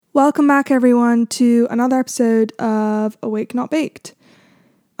Welcome back, everyone, to another episode of Awake Not Baked.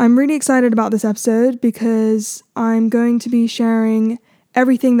 I'm really excited about this episode because I'm going to be sharing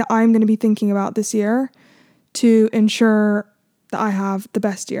everything that I'm going to be thinking about this year to ensure that I have the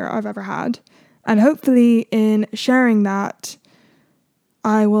best year I've ever had. And hopefully in sharing that,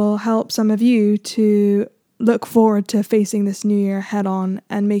 I will help some of you to look forward to facing this new year head on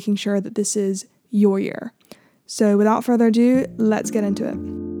and making sure that this is your year. So without further ado, let's get into it.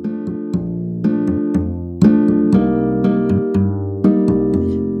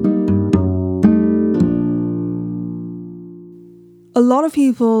 A lot of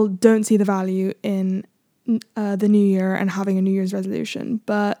people don't see the value in the new year and having a New Year's resolution,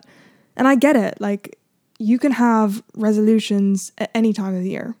 and I get it, like, you can have resolutions at any time of the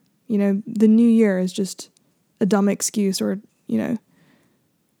year. You know, the new year is just a dumb excuse or,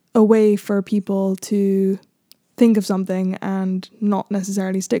 a way for people to think of something and not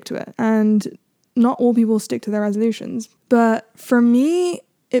necessarily stick to it. And not all people stick to their resolutions. But for me,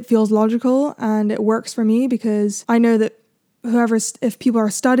 it feels logical and it works for me because I know that if people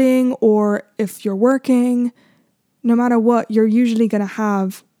are studying or if you're working, no matter what, you're usually going to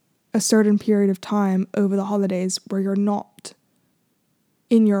have a certain period of time over the holidays where you're not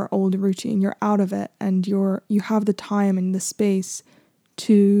in your old routine, you're out of it, and you have the time and the space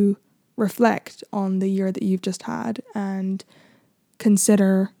to reflect on the year that you've just had and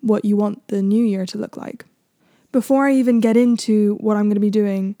consider what you want the new year to look like. Before I even get into what I'm going to be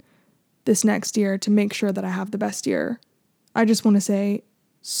doing this next year to make sure that I have the best year, I just want to say,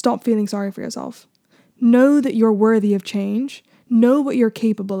 stop feeling sorry for yourself. Know that you're worthy of change. Know what you're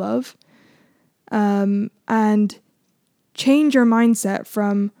capable of. And change your mindset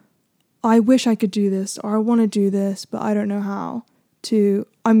from, I wish I could do this, or I want to do this, but I don't know how, to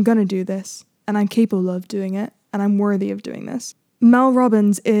I'm going to do this, and I'm capable of doing it, and I'm worthy of doing this. Mel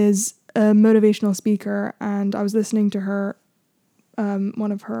Robbins is a motivational speaker, and I was listening to her,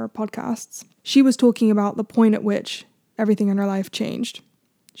 one of her podcasts. She was talking about the point at which everything in her life changed.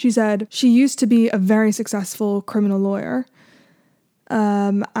 She said she used to be a very successful criminal lawyer,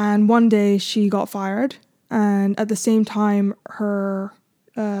 and one day she got fired, and at the same time her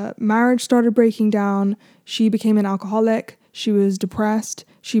marriage started breaking down. She became an alcoholic. She was depressed.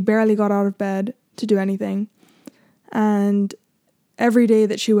 She barely got out of bed to do anything, and every day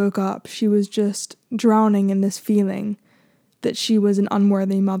that she woke up, she was just drowning in this feeling that she was an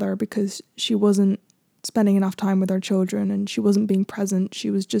unworthy mother because she wasn't spending enough time with her children and she wasn't being present. She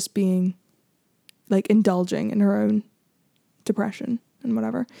was just being, like, indulging in her own depression and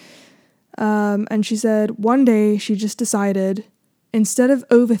whatever. And she said one day she just decided, instead of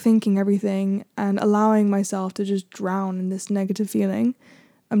overthinking everything and allowing myself to just drown in this negative feeling,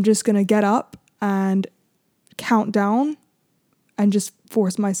 I'm just going to get up and count down and just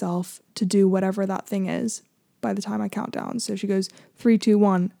force myself to do whatever that thing is by the time I count down. So she goes, 3, 2,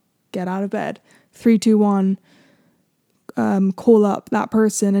 1, get out of bed. 3, 2, 1, call up that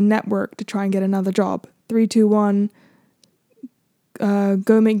person and network to try and get another job. 3, 2, 1,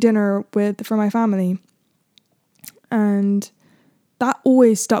 go make dinner for my family. And that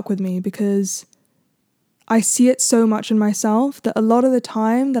always stuck with me because I see it so much in myself that a lot of the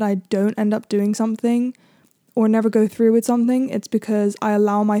time that I don't end up doing something or never go through with something, it's because I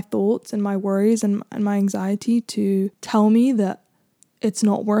allow my thoughts and my worries and my anxiety to tell me that it's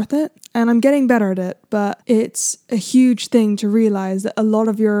not worth it. And I'm getting better at it, but it's a huge thing to realize that a lot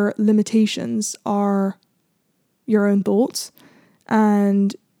of your limitations are your own thoughts.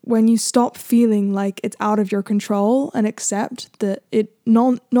 And when you stop feeling like it's out of your control and accept that it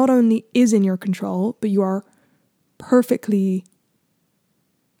not only is in your control, but you are perfectly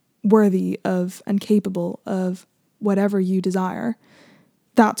worthy of and capable of whatever you desire,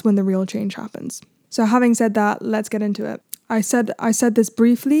 that's when the real change happens. So having said that, let's get into it. I said this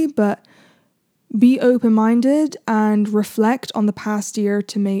briefly, but be open-minded and reflect on the past year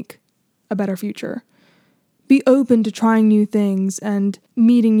to make a better future. Be open to trying new things and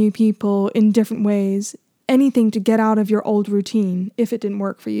meeting new people in different ways, anything to get out of your old routine if it didn't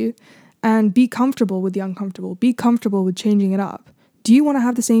work for you, and be comfortable with the uncomfortable. Be comfortable with changing it up. Do you want to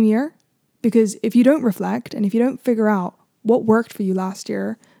have the same year? Because if you don't reflect and if you don't figure out what worked for you last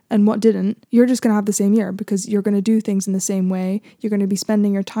year and what didn't, you're just going to have the same year because you're going to do things in the same way. You're going to be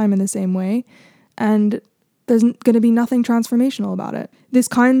spending your time in the same way. And there's going to be nothing transformational about it. This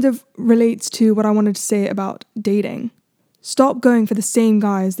kind of relates to what I wanted to say about dating. Stop going for the same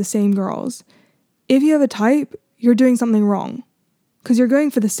guys, the same girls. If you have a type, you're doing something wrong because you're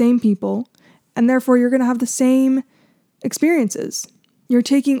going for the same people and therefore you're going to have the same experiences. You're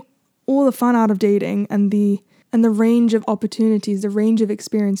taking all the fun out of dating and the and the range of opportunities, the range of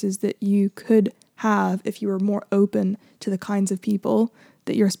experiences that you could have if you were more open to the kinds of people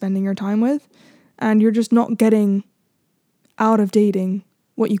that you're spending your time with. And you're just not getting out of dating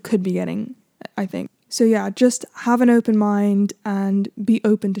what you could be getting, I think. So yeah, just have an open mind and be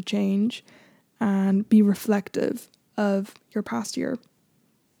open to change and be reflective of your past year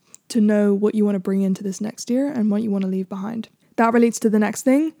to know what you want to bring into this next year and what you want to leave behind. That relates to the next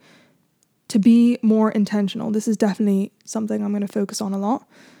thing, to be more intentional. This is definitely something I'm going to focus on a lot.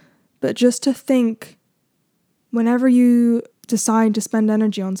 But just to think, whenever you decide to spend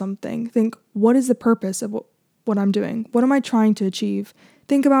energy on something, think, what is the purpose of what I'm doing? What am I trying to achieve?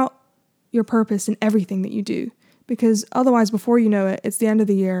 Think about your purpose in everything that you do. Because otherwise, before you know it, it's the end of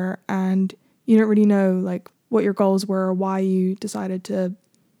the year and you don't really know like what your goals were or why you decided to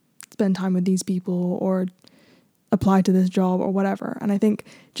spend time with these people or apply to this job or whatever. And I think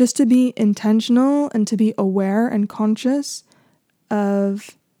just to be intentional and to be aware and conscious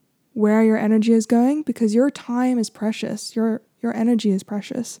of where your energy is going, because your time is precious, your energy is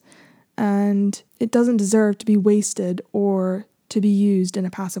precious, and it doesn't deserve to be wasted or to be used in a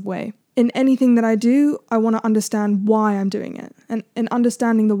passive way. In anything that I do, I want to understand why I'm doing it. And in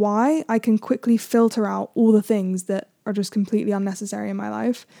understanding the why, I can quickly filter out all the things that are just completely unnecessary in my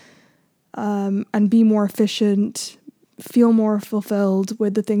life, and be more efficient, feel more fulfilled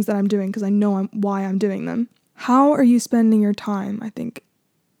with the things that I'm doing because I know why I'm doing them. How are you spending your time, I think,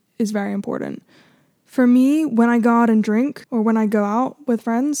 is very important. For me, when I go out and drink or when I go out with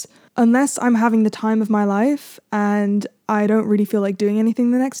friends, unless I'm having the time of my life and I don't really feel like doing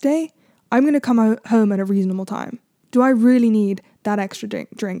anything the next day, I'm going to come home at a reasonable time. Do I really need that extra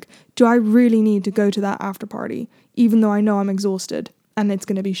drink? Do I really need to go to that after party, even though I know I'm exhausted and it's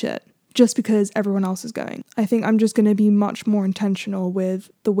going to be shit, just because everyone else is going? I think I'm just going to be much more intentional with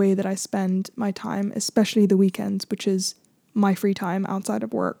the way that I spend my time, especially the weekends, which is my free time outside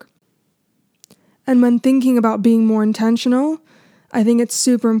of work. And when thinking about being more intentional, I think it's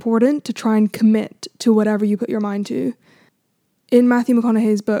super important to try and commit to whatever you put your mind to. In Matthew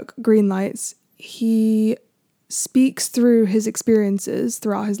McConaughey's book, Green Lights, he speaks through his experiences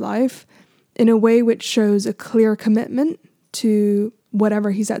throughout his life in a way which shows a clear commitment to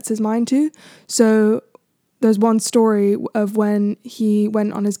whatever he sets his mind to. So there's one story of when he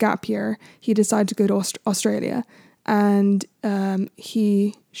went on his gap year, he decided to go to Australia, and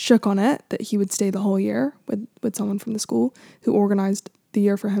he shook on it that he would stay the whole year with someone from the school who organised the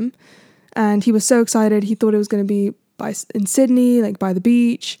year for him. And he was so excited. He thought it was going to be in Sydney, like by the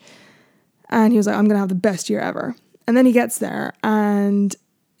beach. And he was like, I'm going to have the best year ever. And then he gets there and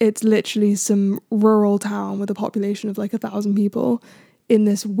it's literally some rural town with a population of like 1,000 people in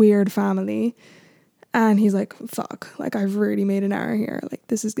this weird family. And he's like, fuck, like I've really made an error here. Like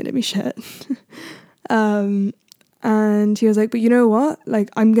this is going to be shit. And he was like, but you know what?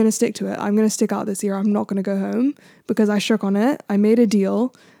 Like, I'm going to stick to it. I'm going to stick out this year. I'm not going to go home because I shook on it. I made a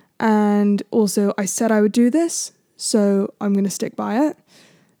deal. And also I said I would do this. So I'm going to stick by it.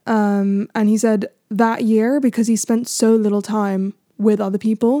 And he said that year, because he spent so little time with other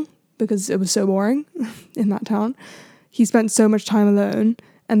people, because it was so boring in that town, he spent so much time alone.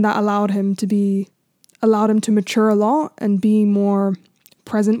 And that allowed him to mature a lot and be more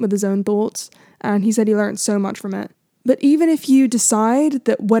present with his own thoughts. And he said he learned so much from it. But even if you decide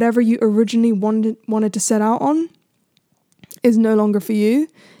that whatever you originally wanted to set out on is no longer for you,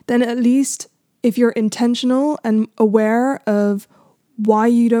 then at least if you're intentional and aware of why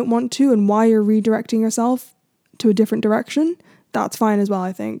you don't want to and why you're redirecting yourself to a different direction, that's fine as well,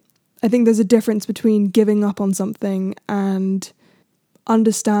 I think. I think there's a difference between giving up on something and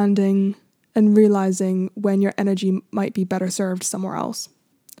understanding and realizing when your energy might be better served somewhere else.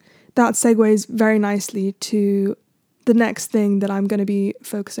 That segues very nicely to the next thing that I'm going to be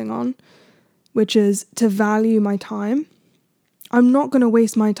focusing on, which is to value my time. I'm not going to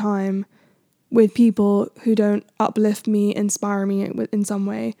waste my time with people who don't uplift me, inspire me in some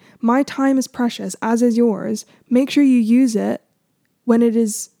way. My time is precious, as is yours. Make sure you use it when it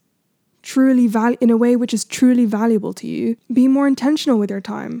is truly in a way which is truly valuable to you. Be more intentional with your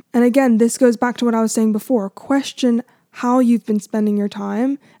time. And again, this goes back to what I was saying before. Question how you've been spending your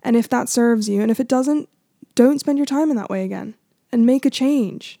time, and if that serves you. And if it doesn't, don't spend your time in that way again. And make a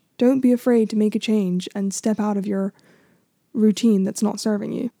change. Don't be afraid to make a change and step out of your routine that's not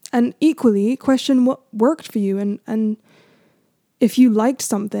serving you. And equally, question what worked for you, and if you liked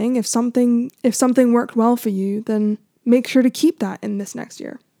something, if something worked well for you, then make sure to keep that in this next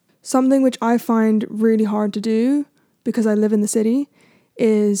year. Something which I find really hard to do because I live in the city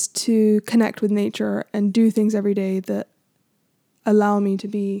is to connect with nature and do things every day that allow me to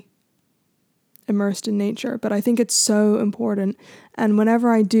be immersed in nature, but I think it's so important. And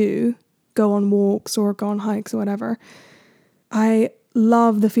whenever I do go on walks or go on hikes or whatever, I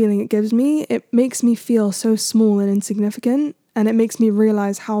love the feeling it gives me. It makes me feel so small and insignificant, and it makes me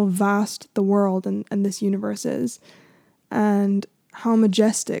realize how vast the world and this universe is, and how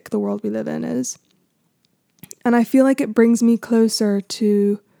majestic the world we live in is. And I feel like it brings me closer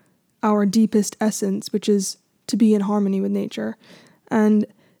to our deepest essence, which is to be in harmony with nature. And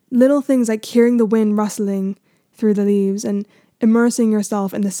little things like hearing the wind rustling through the leaves and immersing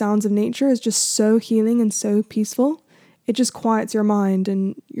yourself in the sounds of nature is just so healing and so peaceful. It just quiets your mind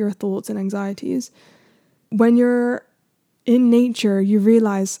and your thoughts and anxieties. When you're in nature, you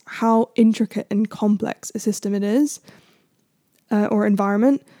realize how intricate and complex a system it is, or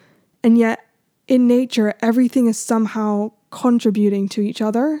environment. And yet in nature, everything is somehow contributing to each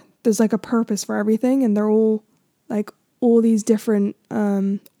other. There's like a purpose for everything, and they're all like, all these different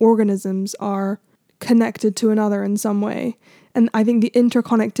organisms are connected to another in some way. And I think the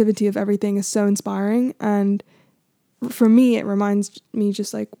interconnectivity of everything is so inspiring. And for me, it reminds me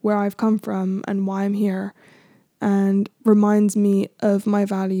just like where I've come from and why I'm here, and reminds me of my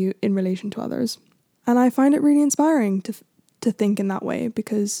value in relation to others. And I find it really inspiring to think in that way,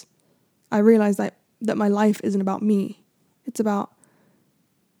 because I realize that my life isn't about me. It's about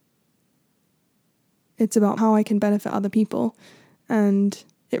how I can benefit other people, and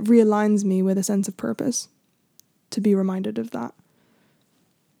it realigns me with a sense of purpose to be reminded of that.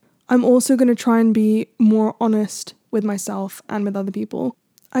 I'm also going to try and be more honest with myself and with other people.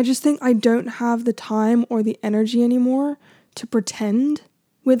 I just think I don't have the time or the energy anymore to pretend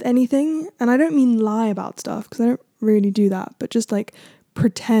with anything. And I don't mean lie about stuff, because I don't really do that, but just like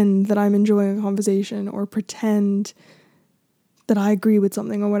pretend that I'm enjoying a conversation or pretend that I agree with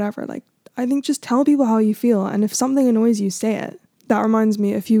something or whatever. Like, I think just tell people how you feel, and if something annoys you, say it. That reminds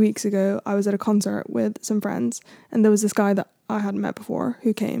me, a few weeks ago, I was at a concert with some friends, and there was this guy that I hadn't met before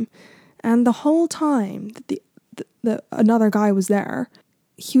who came. And the whole time that the another guy was there,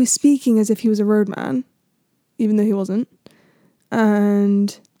 he was speaking as if he was a roadman, even though he wasn't.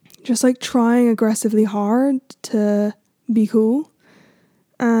 And just like trying aggressively hard to be cool.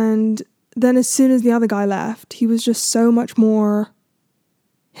 And then as soon as the other guy left, he was just so much more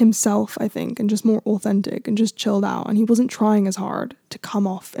himself, I think, and just more authentic and just chilled out. And he wasn't trying as hard to come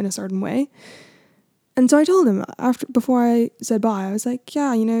off in a certain way. And so I told him before I said bye, I was like,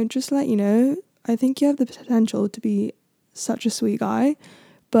 yeah, just to let you know, I think you have the potential to be such a sweet guy,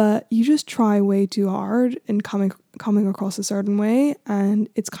 but you just try way too hard in coming across a certain way, and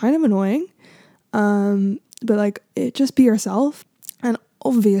it's kind of annoying. But like, just be yourself. And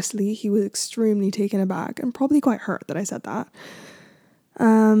obviously he was extremely taken aback and probably quite hurt that I said that.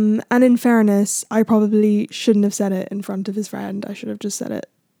 And in fairness, I probably shouldn't have said it in front of his friend. I should have just said it,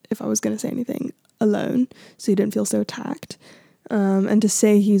 if I was going to say anything, alone, so he didn't feel so attacked. And to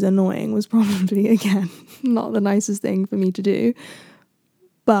say he's annoying was probably, again, not the nicest thing for me to do.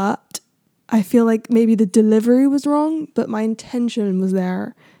 But I feel like maybe the delivery was wrong, but my intention was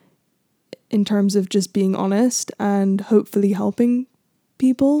there in terms of just being honest and hopefully helping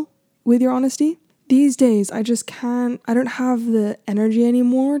people with your honesty. These days, I don't have the energy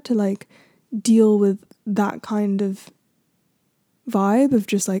anymore to like deal with that kind of vibe of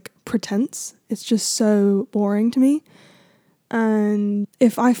just like pretense. It's just so boring to me. And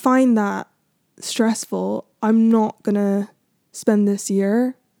if I find that stressful, I'm not gonna spend this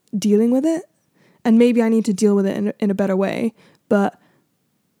year dealing with it. And maybe I need to deal with it in a better way. But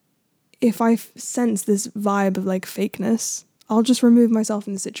if I sense this vibe of like fakeness, I'll just remove myself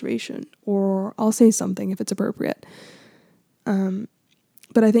from the situation, or I'll say something if it's appropriate.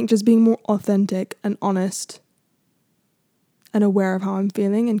 But I think just being more authentic and honest and aware of how I'm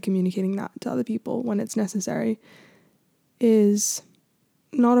feeling and communicating that to other people when it's necessary is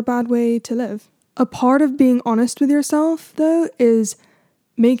not a bad way to live. A part of being honest with yourself, though, is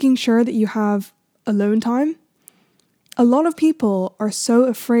making sure that you have alone time. A lot of people are so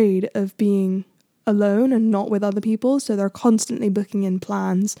afraid of being alone and not with other people, so they're constantly booking in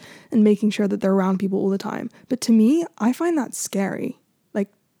plans and making sure that they're around people all the time. But to me, I find that scary, like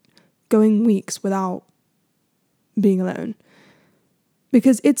going weeks without being alone.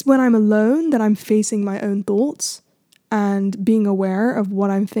 Because it's when I'm alone that I'm facing my own thoughts and being aware of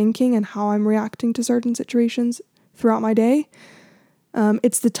what I'm thinking and how I'm reacting to certain situations throughout my day.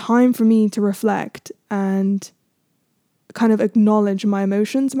 It's the time for me to reflect and kind of acknowledge my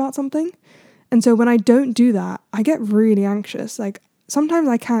emotions about something. And so when I don't do that, I get really anxious. Like sometimes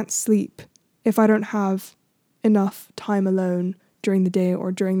I can't sleep if I don't have enough time alone during the day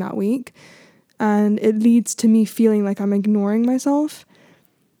or during that week. And it leads to me feeling like I'm ignoring myself.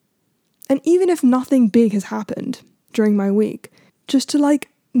 And even if nothing big has happened during my week, just to like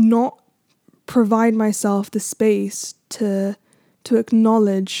not provide myself the space to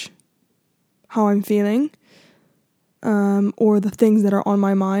acknowledge how I'm feeling, or the things that are on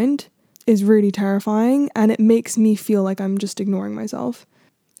my mind is really terrifying, and it makes me feel like I'm just ignoring myself.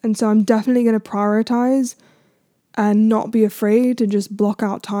 And so I'm definitely going to prioritize and not be afraid to just block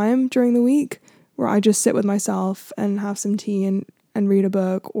out time during the week where I just sit with myself and have some tea and read a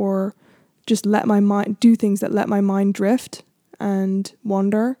book, or just let my mind do things that let my mind drift and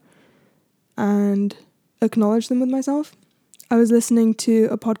wander, and acknowledge them with myself. I was listening to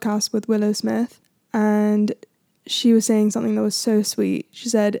a podcast with Willow Smith, and she was saying something that was so sweet. She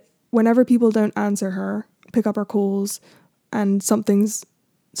said, whenever people don't answer her, pick up her calls, and something's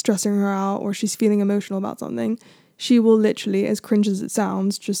stressing her out or she's feeling emotional about something, she will literally, as cringe as it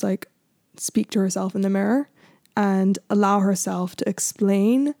sounds, just like speak to herself in the mirror and allow herself to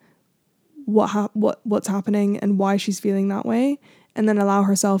explain what's happening and why she's feeling that way, and then allow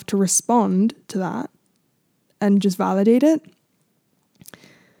herself to respond to that and just validate it.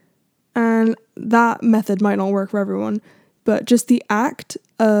 And that method might not work for everyone, but just the act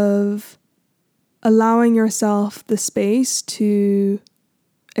of allowing yourself the space to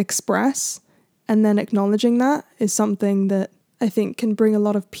express and then acknowledging that is something that I think can bring a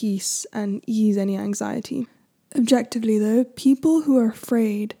lot of peace and ease any anxiety. Objectively though, people who are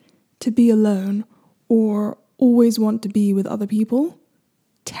afraid to be alone or always want to be with other people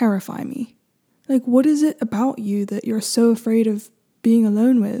terrify me. Like, what is it about you that you're so afraid of being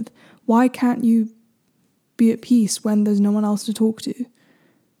alone with? Why can't you be at peace when there's no one else to talk to?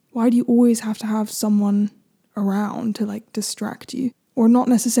 Why do you always have to have someone around to like distract you? Or not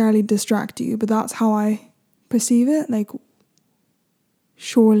necessarily distract you, but that's how I perceive it. Like,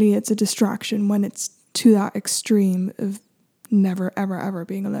 surely it's a distraction when it's to that extreme of never, ever, ever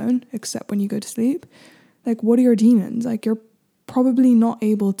being alone, except when you go to sleep. Like, what are your demons? Like, you're probably not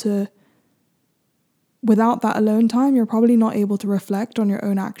able to, without that alone time, you're probably not able to reflect on your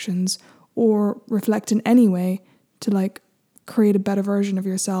own actions or reflect in any way to like create a better version of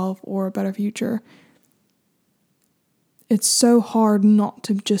yourself or a better future. It's so hard not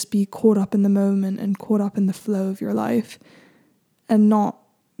to just be caught up in the moment and caught up in the flow of your life and not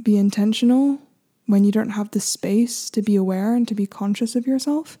be intentional when you don't have the space to be aware and to be conscious of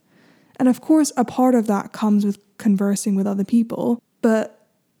yourself. And of course, a part of that comes with conversing with other people, but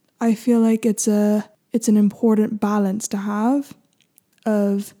I feel like it's an important balance to have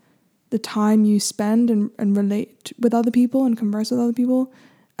of the time you spend and relate with other people and converse with other people,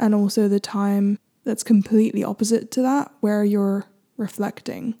 and also the time that's completely opposite to that, where you're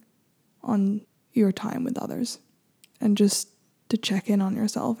reflecting on your time with others and just to check in on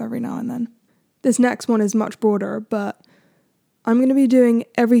yourself every now and then. This next one is much broader, but I'm going to be doing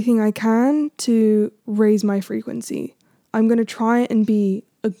everything I can to raise my frequency. I'm going to try and be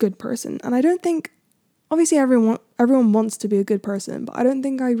a good person. And I don't think, obviously everyone wants to be a good person, but I don't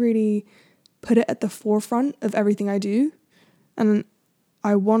think I really put it at the forefront of everything I do. And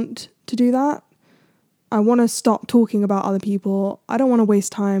I want to do that. I want to stop talking about other people. I don't want to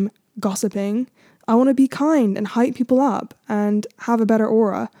waste time gossiping. I want to be kind and hype people up and have a better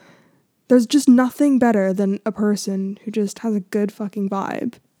aura. There's just nothing better than a person who just has a good fucking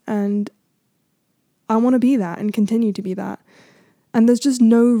vibe. And I want to be that and continue to be that. And there's just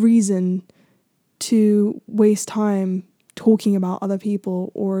no reason to waste time talking about other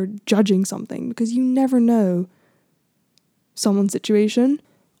people or judging something, because you never know someone's situation.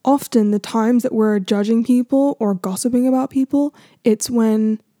 Often the times that we're judging people or gossiping about people, it's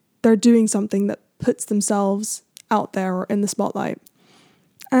when they're doing something that puts themselves out there or in the spotlight.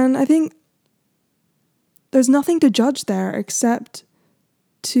 And I think there's nothing to judge there except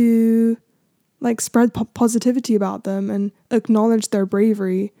to like spread positivity about them and acknowledge their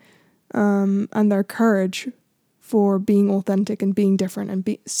bravery and their courage for being authentic and being different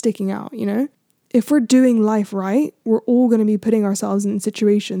and sticking out, you know? If we're doing life right, we're all going to be putting ourselves in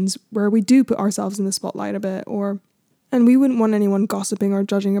situations where we do put ourselves in the spotlight a bit, and we wouldn't want anyone gossiping or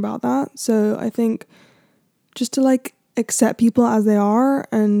judging about that. So I think just to like accept people as they are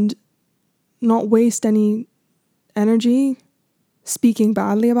and not waste any energy speaking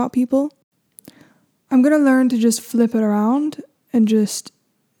badly about people. I'm going to learn to just flip it around and just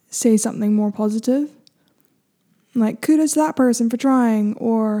say something more positive. Like, kudos to that person for trying,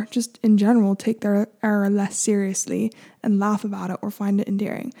 or just in general take their error less seriously and laugh about it or find it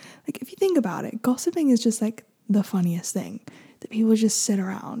endearing. Like, if you think about it, gossiping is just like the funniest thing, that people just sit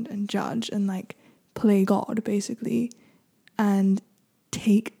around and judge and like play God basically and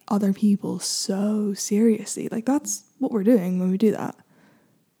take other people so seriously. Like, that's what we're doing when we do that.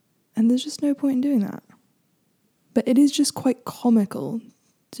 And there's just no point in doing that. But it is just quite comical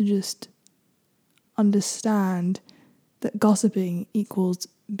to just understand that gossiping equals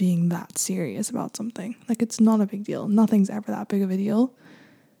being that serious about something. Like, it's not a big deal. Nothing's ever that big of a deal.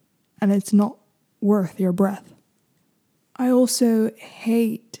 And it's not worth your breath. I also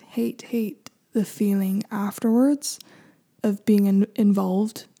hate the feeling afterwards of being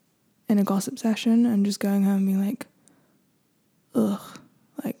involved in a gossip session and just going home and being like, ugh,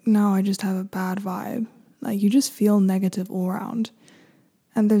 like now I just have a bad vibe. Like, you just feel negative all around.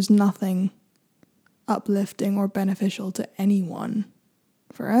 And there's nothing uplifting or beneficial to anyone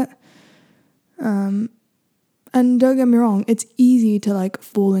for it. And don't get me wrong, it's easy to like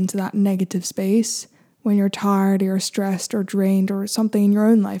fall into that negative space when you're tired or you're stressed or drained or something in your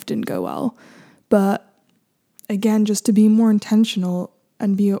own life didn't go well. But again, just to be more intentional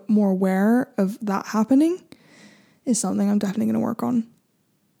and be more aware of that happening is something I'm definitely going to work on.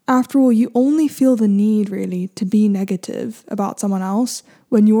 After all, you only feel the need really to be negative about someone else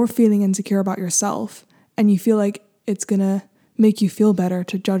when you're feeling insecure about yourself and you feel like it's going to make you feel better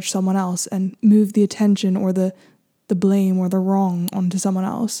to judge someone else and move the attention or the blame or the wrong onto someone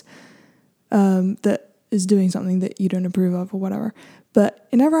else that is doing something that you don't approve of or whatever. But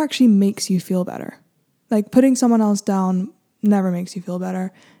it never actually makes you feel better. Like, putting someone else down never makes you feel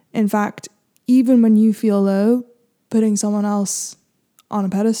better. In fact, even when you feel low, putting someone else on a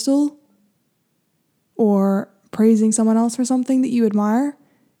pedestal or praising someone else for something that you admire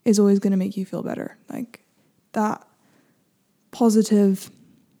is always going to make you feel better. Like, that positive,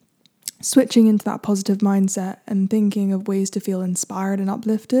 switching into that positive mindset and thinking of ways to feel inspired and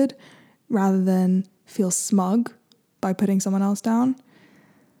uplifted rather than feel smug by putting someone else down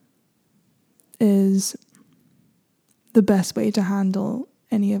is the best way to handle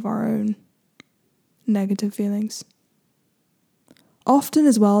any of our own negative feelings. Often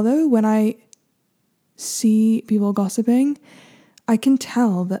as well, though, when I see people gossiping, I can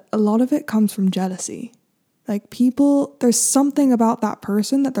tell that a lot of it comes from jealousy. Like, people, there's something about that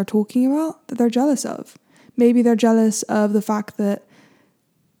person that they're talking about that they're jealous of. Maybe they're jealous of the fact that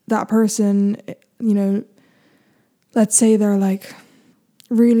that person, you know, let's say they're like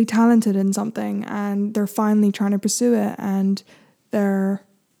really talented in something and they're finally trying to pursue it and they're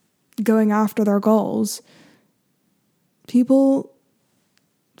going after their goals. People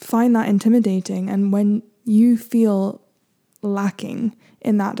find that intimidating, and when you feel lacking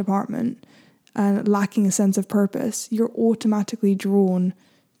in that department and lacking a sense of purpose, you're automatically drawn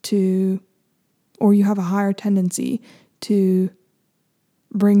to, or you have a higher tendency to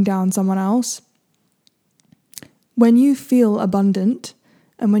bring down someone else. When you feel abundant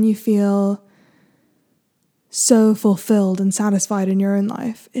and when you feel so fulfilled and satisfied in your own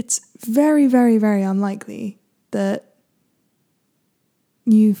life, it's very, very, very unlikely that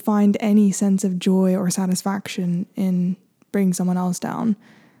you find any sense of joy or satisfaction in bringing someone else down.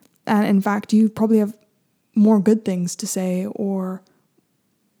 And in fact, you probably have more good things to say or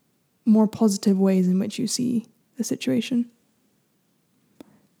more positive ways in which you see the situation.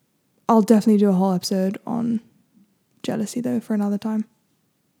 I'll definitely do a whole episode on jealousy, though, for another time.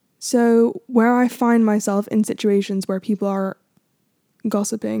 So where I find myself in situations where people are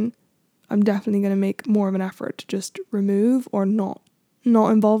gossiping, I'm definitely going to make more of an effort to just remove or not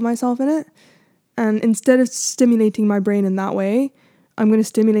involve myself in it. And instead of stimulating my brain in that way, I'm going to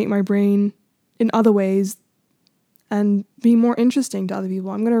stimulate my brain in other ways and be more interesting to other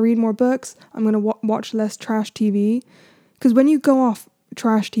people. I'm going to read more books. I'm going to watch less trash TV. Because when you go off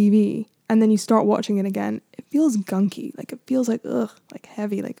trash TV and then you start watching it again, it feels gunky. Like, it feels like, like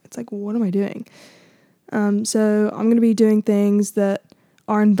heavy. Like, it's like, what am I doing? So I'm going to be doing things that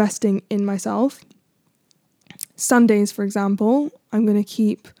are investing in myself. Sundays, for example, I'm going to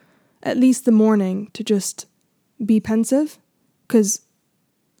keep at least the morning to just be pensive, because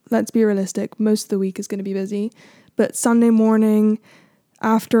let's be realistic, most of the week is going to be busy. But Sunday morning,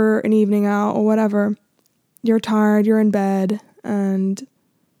 after an evening out or whatever, you're tired, you're in bed, and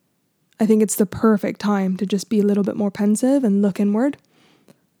I think it's the perfect time to just be a little bit more pensive and look inward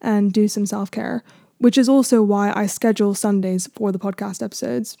and do some self-care, which is also why I schedule Sundays for the podcast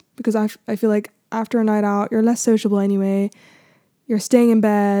episodes, because I feel like after a night out, you're less sociable anyway, you're staying in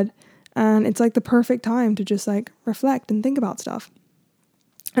bed, and it's like the perfect time to just like reflect and think about stuff.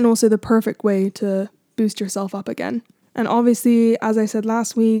 And also the perfect way to boost yourself up again. And obviously, as I said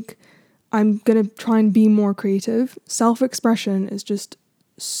last week, I'm going to try and be more creative. Self-expression is just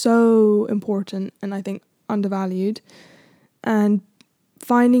so important and I think undervalued. And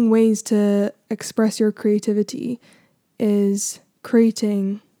finding ways to express your creativity is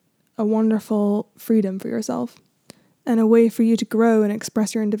creating a wonderful freedom for yourself. and a way for you to grow and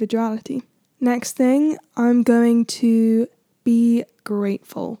express your individuality. Next thing, I'm going to be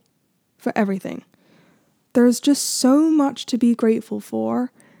grateful for everything. There's just so much to be grateful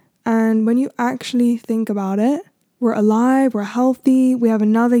for, and when you actually think about it, we're alive, we're healthy, we have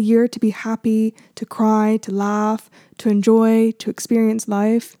another year to be happy, to cry, to laugh, to enjoy, to experience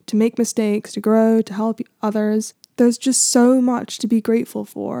life, to make mistakes, to grow, to help others. There's just so much to be grateful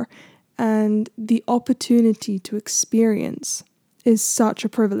for, and the opportunity to experience is such a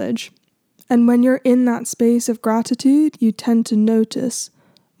privilege. And when you're in that space of gratitude, you tend to notice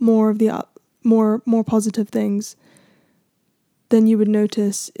more of the more positive things than you would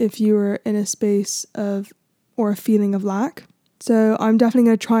notice if you were in a space of or a feeling of lack. So I'm definitely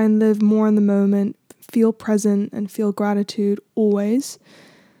going to try and live more in the moment, feel present and feel gratitude always.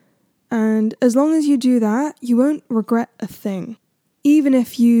 And as long as you do that, you won't regret a thing. Even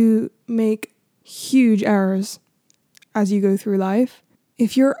if you make huge errors as you go through life,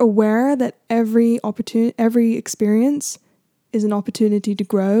 if you're aware that every experience is an opportunity to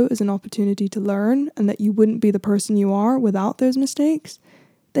grow, is an opportunity to learn, and that you wouldn't be the person you are without those mistakes,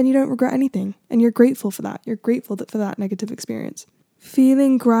 then you don't regret anything. And you're grateful for that. You're grateful for that negative experience.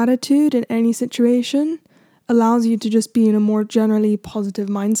 Feeling gratitude in any situation allows you to just be in a more generally positive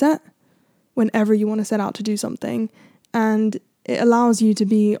mindset whenever you want to set out to do something. And it allows you to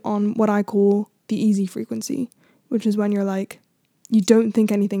be on what I call the easy frequency, which is when you're like, you don't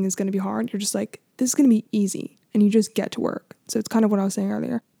think anything is going to be hard. You're just like, this is going to be easy. And you just get to work. So it's kind of what I was saying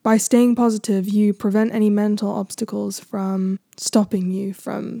earlier. By staying positive, you prevent any mental obstacles from stopping you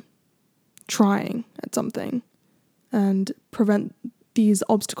from trying at something, and prevent these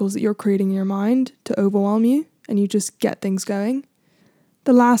obstacles that you're creating in your mind to overwhelm you, and you just get things going.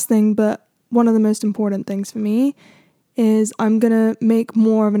 The last thing, but one of the most important things for me, is I'm going to make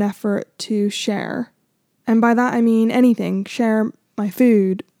more of an effort to share. And by that I mean anything. Share my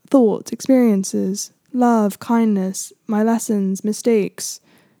food, thoughts, experiences, love, kindness, my lessons, mistakes,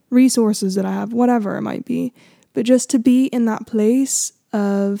 resources that I have, whatever it might be. But just to be in that place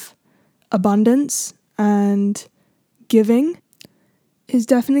of abundance and giving is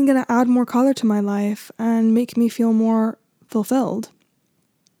definitely going to add more color to my life and make me feel more fulfilled.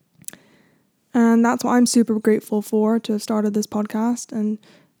 And that's what I'm super grateful for, to have started this podcast and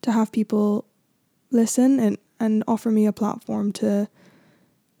to have people listen and offer me a platform to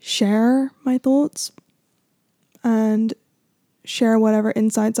share my thoughts and share whatever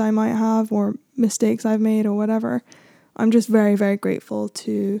insights I might have or mistakes I've made or whatever. I'm just very, very grateful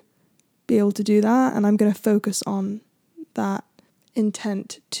to be able to do that, and I'm going to focus on that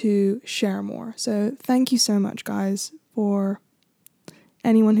intent to share more. So thank you so much, guys, for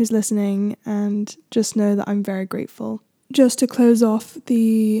anyone who's listening, and just know that I'm very grateful. Just to close off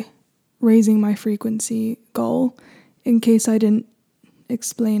the raising my frequency goal, in case I didn't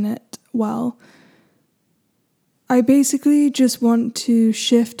explain it well, I basically just want to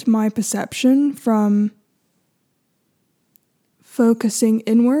shift my perception from focusing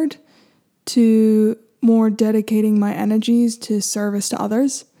inward to more dedicating my energies to service to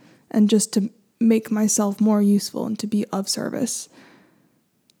others, and just to make myself more useful and to be of service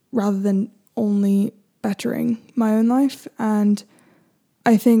rather than only bettering my own life. And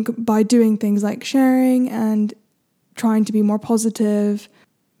I think by doing things like sharing and trying to be more positive,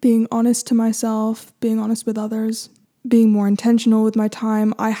 being honest to myself, being honest with others, being more intentional with my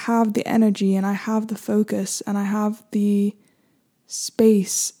time, I have the energy and I have the focus and I have the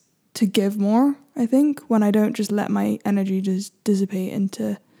space to give more, I think, when I don't just let my energy just dissipate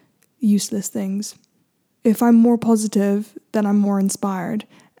into useless things. If I'm more positive, then I'm more inspired.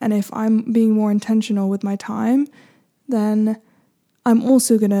 And if I'm being more intentional with my time, then I'm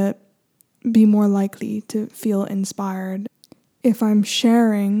also going to be more likely to feel inspired. If I'm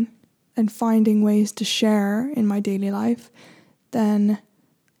sharing and finding ways to share in my daily life, then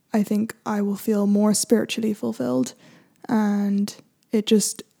I think I will feel more spiritually fulfilled, and it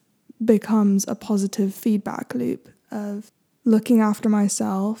just becomes a positive feedback loop of looking after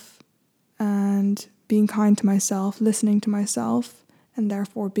myself and being kind to myself, listening to myself, and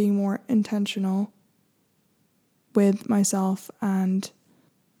therefore being more intentional with myself and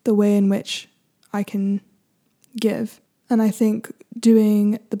the way in which I can give. And I think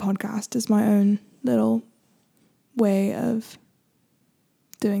doing the podcast is my own little way of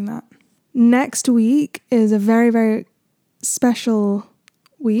doing that. Next week is a very, very special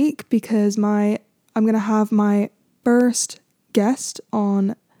week because I'm going to have my first guest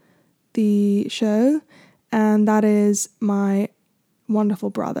on the show, and that is my wonderful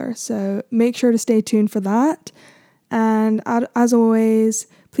brother. So make sure to stay tuned for that. And as always,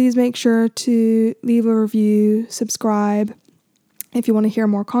 please make sure to leave a review, subscribe if you want to hear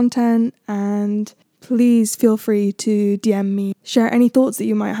more content, and please feel free to DM me. Share any thoughts that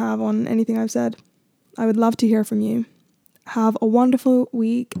you might have on anything I've said. I would love to hear from you. Have a wonderful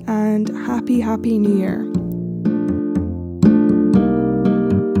week and happy New Year.